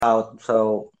out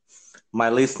so my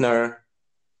listener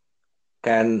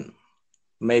can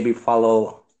maybe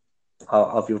follow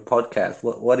of your podcast.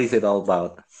 What is it all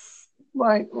about?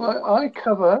 Right, well, I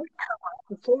cover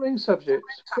the following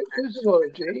subjects: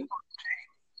 cryptozoology,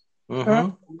 Mm-hmm.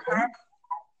 paranormal,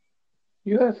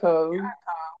 UFO,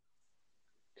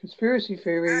 conspiracy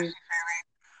theories,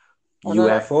 and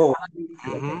UFO.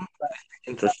 Mm-hmm.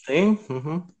 Interesting.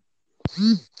 Mm-hmm.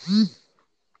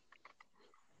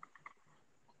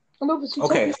 obviously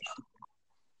Okay. technical.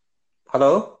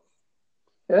 Hello.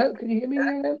 Hello, can you hear me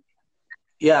now?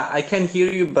 Yeah, I can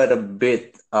hear you, but a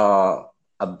bit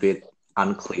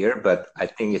unclear. But I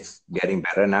think it's getting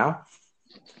better now.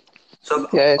 So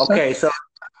Yes, okay, so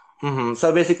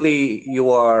so basically you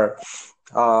are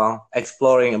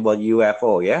exploring about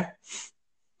UFO, yeah?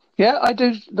 yeah, I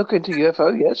do look into UFO.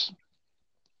 Yes,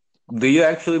 Do you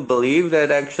actually believe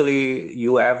that actually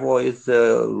UFO is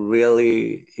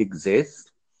really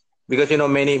exists? Because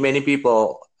many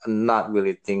people not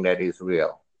really think that is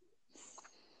real.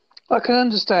 I can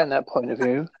understand that point of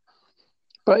view,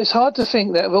 but it's hard to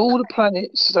think that of all the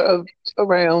planets that are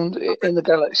around in the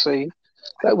galaxy,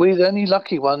 that we're the only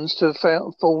lucky ones to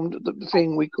have formed the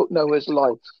thing we could know as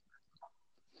life.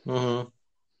 Hmm.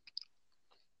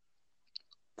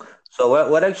 So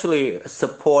what actually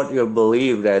support your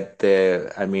belief that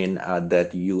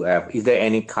that UFO is there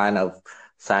any kind of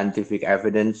scientific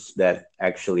evidence that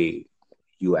actually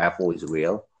UFO is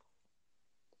real?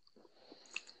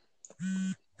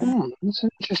 That's an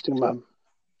interesting one.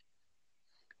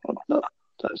 Not,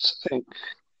 let's think.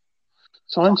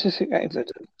 Scientific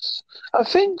evidence. I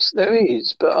think there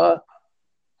is, but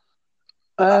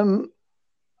um,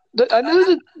 I know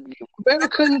the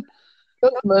American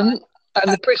government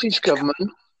and the British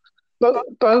government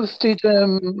both did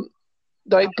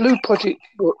like Blue Project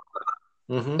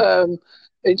Mm-hmm. um,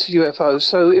 into UFOs.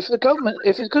 So if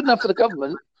it's good enough for the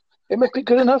government, it must be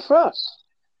good enough for us.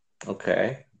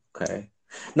 Okay. Okay.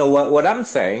 No, what I'm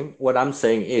saying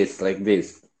is like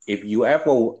this. If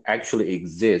UFO actually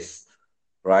exists,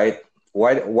 right?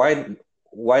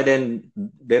 Why then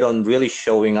they don't really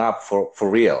showing up for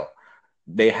real?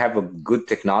 They have a good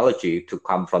technology to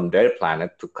come from their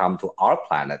planet to come to our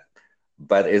planet,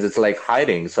 but it's like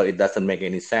hiding, so it doesn't make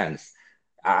any sense.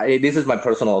 This is my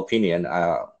personal opinion,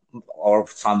 or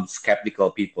some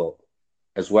skeptical people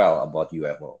as well about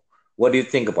UFO. What do you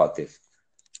think about this?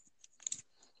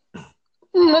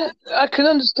 I can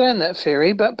understand that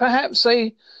theory, but perhaps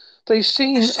they've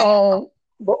seen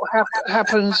what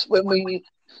happens when we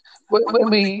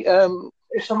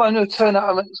if someone who turn up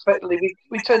unexpectedly,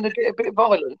 we tend to get a bit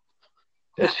violent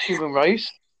as a human race.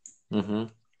 Hmm.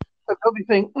 They probably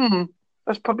think,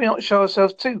 let's probably not show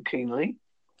ourselves too keenly.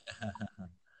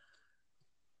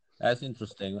 That's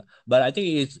interesting, but I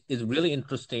think it's really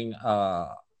interesting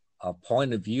a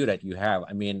point of view that you have.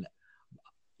 I mean,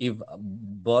 if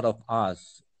both of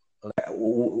us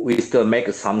we still make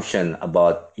assumption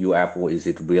about UFO, is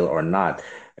it real or not?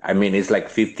 I mean, it's like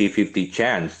 50-50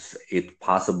 chance. It's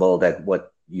possible that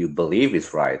what you believe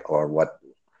is right or what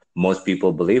most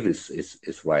people believe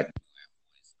is right.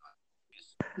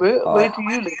 Where Uh, do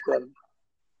you live then?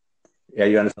 yeah,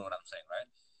 you understand what I'm saying, right?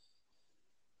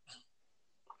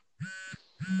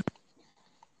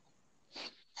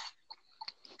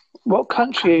 What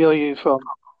country are you from?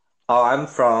 Oh, I'm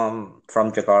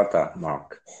from Jakarta,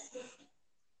 Mark.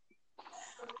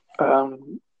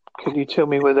 Um, can you tell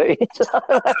me where that is?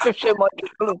 I have to show my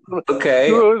Okay.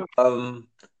 Um,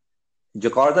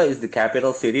 Jakarta is the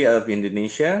capital city of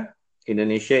Indonesia.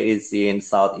 Indonesia is in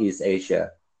Southeast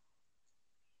Asia.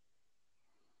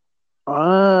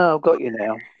 Ah, I've got you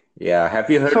now. Yeah. Have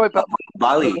you heard Sorry of about my.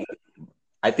 Bali?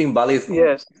 I think Bali is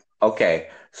Yes. okay.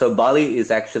 So Bali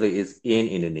is actually is in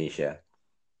Indonesia.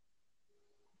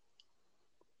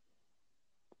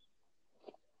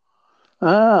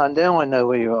 Ah, now I know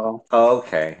where you are.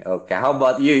 Okay, okay. How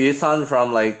about you? You sound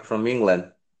from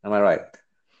England. Am I right?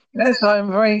 Yes,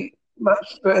 I'm very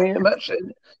much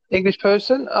an English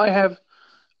person. I have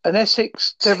an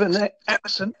Essex Devon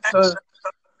accent,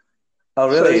 Oh,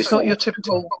 so really? it's not your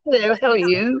typical. Hello, how are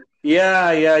you?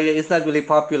 Yeah, yeah, yeah. It's not really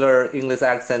popular English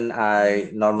accent I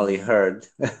normally heard.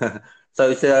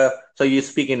 So so you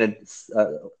speak in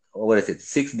what is it?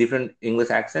 Six different English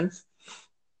accents?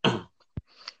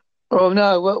 Oh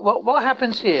no, what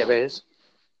happens here is,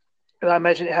 and I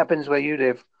imagine it happens where you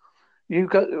live. You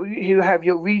have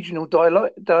your regional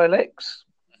dialects.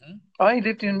 Hmm. I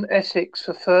lived in Essex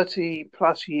for 30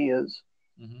 plus years,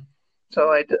 Hmm.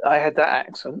 so I had that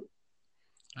accent,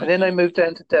 and then I Okay. moved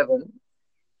down to Devon,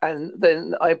 and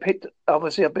then I picked.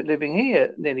 Obviously, I've been living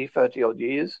here nearly 30 odd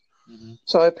years. Mm-hmm.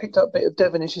 So I picked up a bit of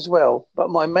Devonish as well. But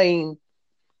my main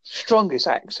strongest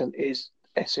accent is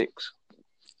Essex.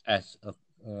 As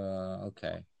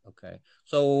okay, okay.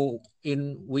 So,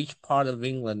 in which part of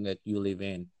England that you live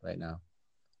in right now?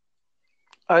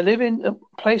 I live in a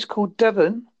place called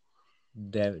Devon,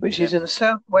 which is in Devon. the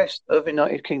southwest of the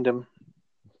United Kingdom.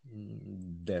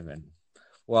 Devon.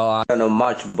 Well, I don't know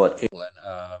much about England.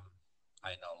 I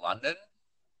know London,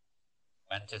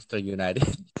 Manchester United.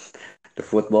 The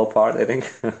football part, I think.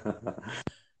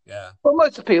 Yeah. Well,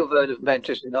 most of the people have heard of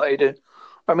Manchester United.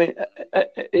 I mean,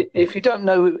 if you don't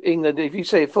know England, if you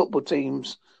say football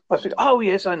teams, most people, oh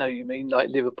yes, I know you mean like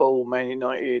Liverpool, Man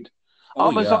United. Oh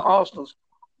I'm as yeah. Arsenal's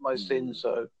most in, Mm-hmm.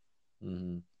 so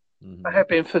Mm-hmm. I Mm-hmm. have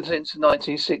been for since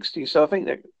 1960. So I think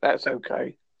that's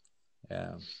okay.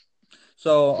 Yeah.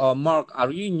 So, Mark,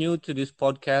 are you new to this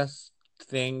podcast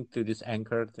thing, to this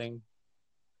anchor thing?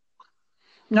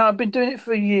 No, I've been doing it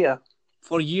for a year.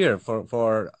 For a year,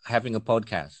 for having a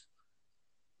podcast.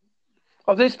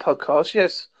 Of this podcast,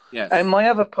 yes, and Yes. my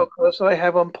other podcast I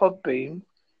have on Podbean,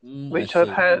 I which I've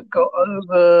see. had got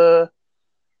over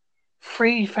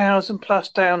 3,000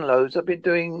 plus downloads. I've been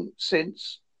doing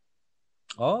since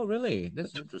Oh, really?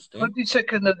 That's interesting.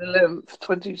 22nd of the 11th,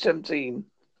 2017.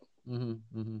 Mm-hmm.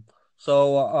 Mm-hmm.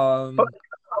 So, But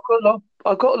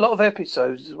I've got a lot of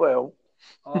episodes as well.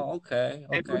 oh, okay,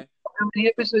 okay. How many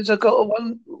episodes I've got on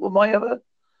one or my other?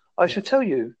 I Yeah. should tell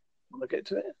you when I get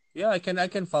to it. Yeah, I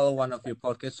can follow one of your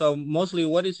podcasts. So mostly,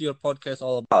 what is your podcast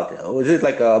all about? Was it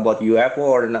like about UFO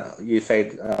or you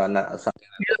said something else?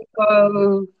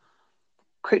 So,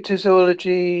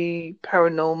 cryptozoology,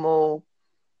 paranormal.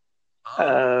 Oh,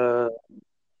 Uh,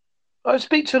 I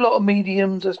speak to a lot of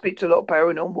mediums. I speak to a lot of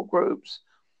paranormal groups.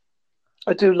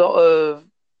 I do a lot of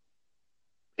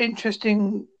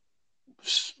interesting,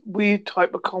 weird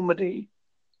type of comedy.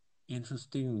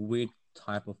 interesting, weird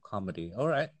type of comedy. All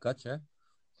right, gotcha.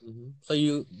 So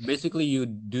you basically you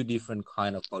do different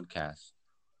kind of podcasts.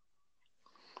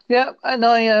 Yeah, and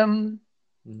I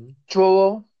Mm-hmm.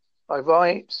 draw, I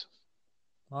write,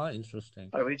 Oh, interesting.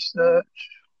 I research.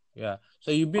 Yeah.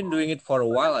 So you've been doing it for a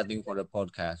while, I think, for the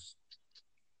podcast.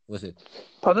 Was it?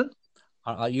 Pardon?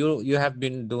 You have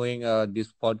been doing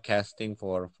this podcasting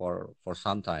for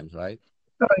some times, right?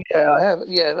 Oh, yeah, I have.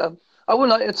 Yeah, I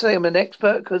wouldn't like to say I'm an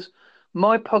expert because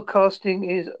my podcasting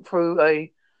is through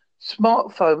a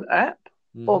smartphone app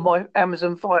or Mm-hmm. my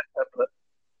Amazon Fire tablet.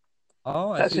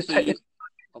 Oh, I That's see. a So you technical.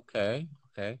 okay,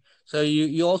 okay. So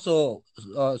you also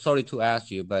sorry to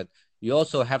ask you, but you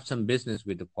also have some business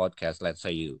with the podcast. Let's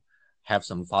say you have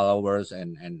some followers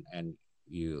and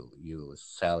you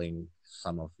selling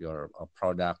some of your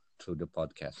product through the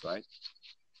podcast, right?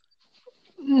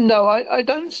 No, I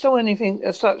don't sell anything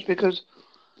as such because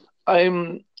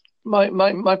I'm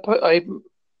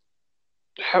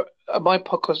my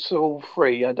podcasts are all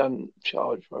free. I don't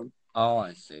charge for them. Oh,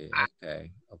 I see.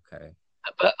 Okay, okay.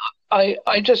 But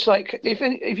I just like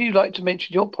if you like to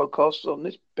mention your podcast on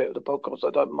this bit of the podcast,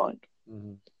 I don't mind.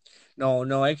 Hmm. No,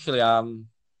 no, actually, I'm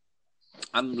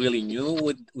really new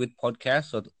with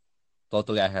podcasts, so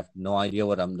totally I have no idea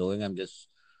what I'm doing. I'm just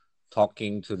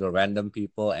talking to the random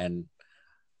people, and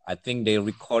I think they're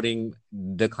recording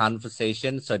the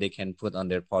conversation so they can put on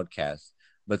their podcast.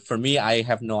 But for me, I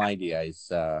have no idea. It's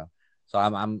so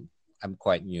I'm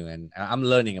quite new and I'm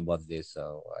learning about this.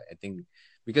 So I think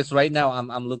because right now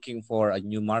I'm looking for a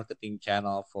new marketing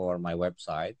channel for my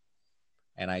website,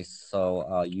 and I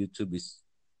saw YouTube is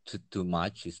too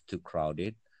much, is too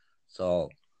crowded. So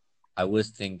I was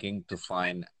thinking to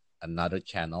find another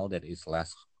channel that is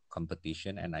less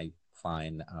competition, and I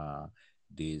find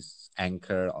this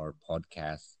anchor or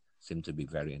podcast seem to be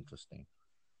very interesting.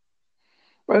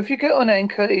 Well, if you get on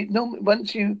Anchor,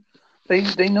 once you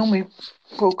they normally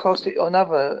broadcast it on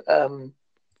other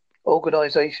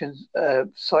organisations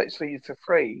sites for you for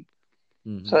free.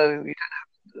 Mm-hmm. So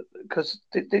because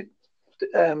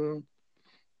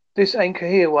this Anchor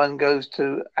here one goes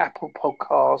to Apple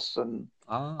Podcasts and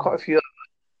Ah, quite a few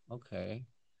okay.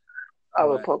 All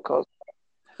other right. podcasts.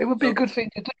 It would be a So, good thing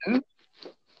to do.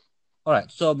 all right.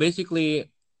 So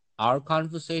basically, our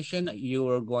conversation, you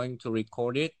are going to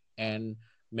record it and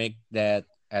make that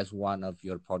as one of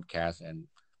your podcasts, and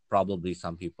probably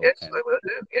some people Yes, can. I will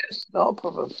do. Yes, not a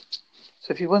problem.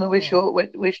 So if you want to Oh,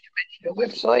 wish to mention your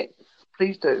website,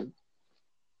 please do.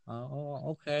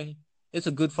 okay. It's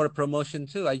a good for promotion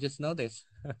too. I just noticed.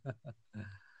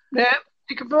 Yeah,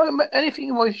 you can promote anything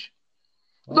you wish,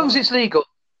 as long as Oh. it's legal.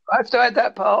 I have to add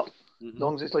that part. As Mm-hmm.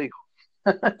 long as it's legal.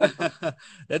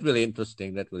 That's really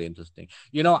interesting. That's really interesting.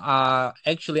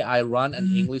 Actually, I run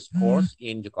an English course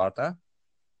in Jakarta.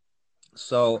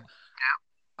 So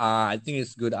I think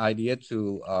it's a good idea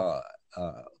uh,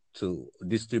 to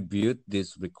distribute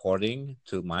this recording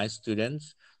to my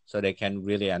students so they can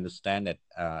really understand that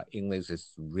English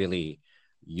is really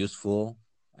useful,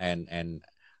 and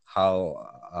how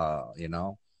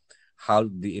how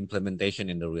the implementation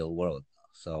in the real world.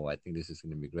 So I think this is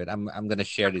going to be great. I'm going to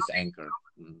share this anchor.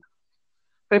 Mhm.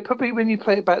 They probably, when you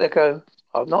play it back, they go,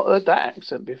 "I've not heard that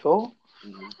accent before."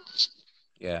 Mhm.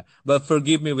 Yeah, but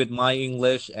forgive me with my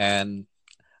English, and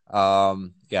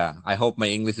yeah, I hope my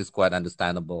English is quite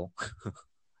understandable.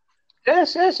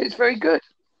 Yes, yes, it's very good.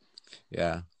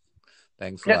 Yeah,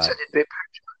 thanks a That's a lot. little bit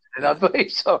patronising. I'm very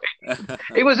sorry.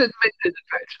 It wasn't meant as a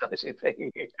patronising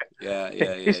thing. Yeah,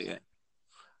 yeah, yeah, It's, yeah.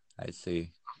 I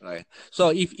see. Right. So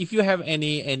if you have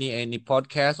any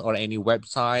podcast or any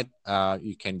website,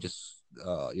 you can just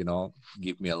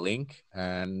give me a link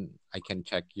and I can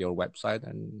check your website,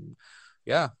 and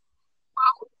yeah.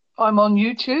 I'm on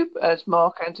YouTube as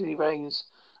Mark Anthony Rains,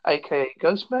 aka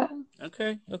Ghostman.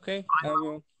 Okay, okay.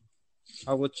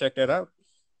 I will check that out.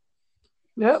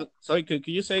 Yep, So, sorry, could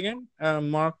you say again?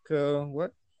 Mark,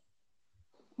 what?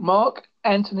 Mark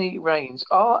Anthony Rains,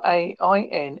 Raines.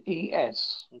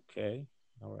 Okay.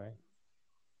 All right.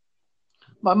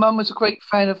 My mum was a great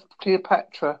fan of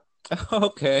Cleopatra.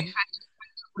 Okay.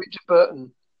 Richard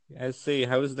Burton. I see.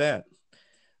 How is that?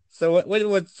 So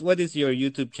what is your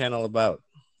YouTube channel about?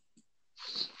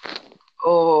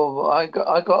 Oh, I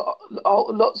got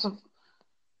lots of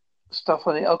stuff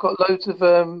on it. I've got loads of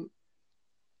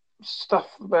stuff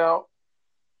about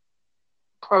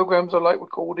programs I like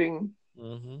recording.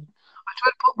 Mm-hmm. I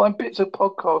try to put my bits of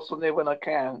podcasts on there when I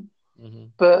can, Mm-hmm.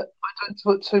 but I don't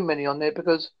put too many on there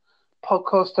because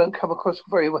podcasts don't come across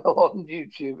very well on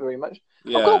YouTube very much.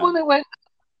 I've got Yeah. one that went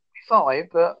 5,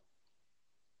 but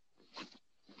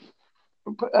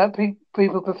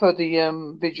people prefer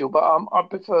the visual, but I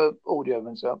prefer audio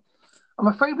myself. I'm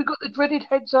afraid we got the dreaded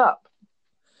heads up.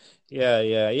 Yeah,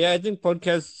 yeah, yeah. I think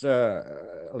podcasts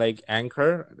like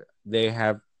Anchor, they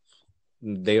have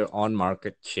their own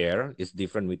market share is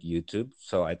different with YouTube.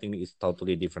 So I think it's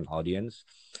totally different audience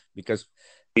because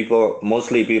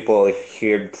mostly people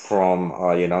hear from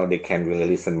they can really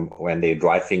listen when they're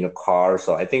driving a car.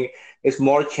 So I think it's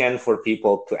more chance for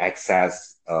people to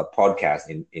access podcast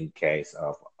in case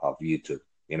of YouTube.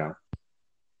 You know.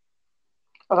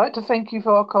 I'd like to thank you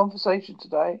for our conversation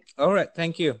today. All right,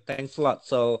 thank you. Thanks a lot.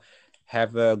 So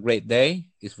have a great day.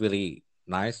 It's really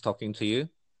nice talking to you.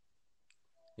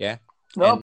 Yeah. No And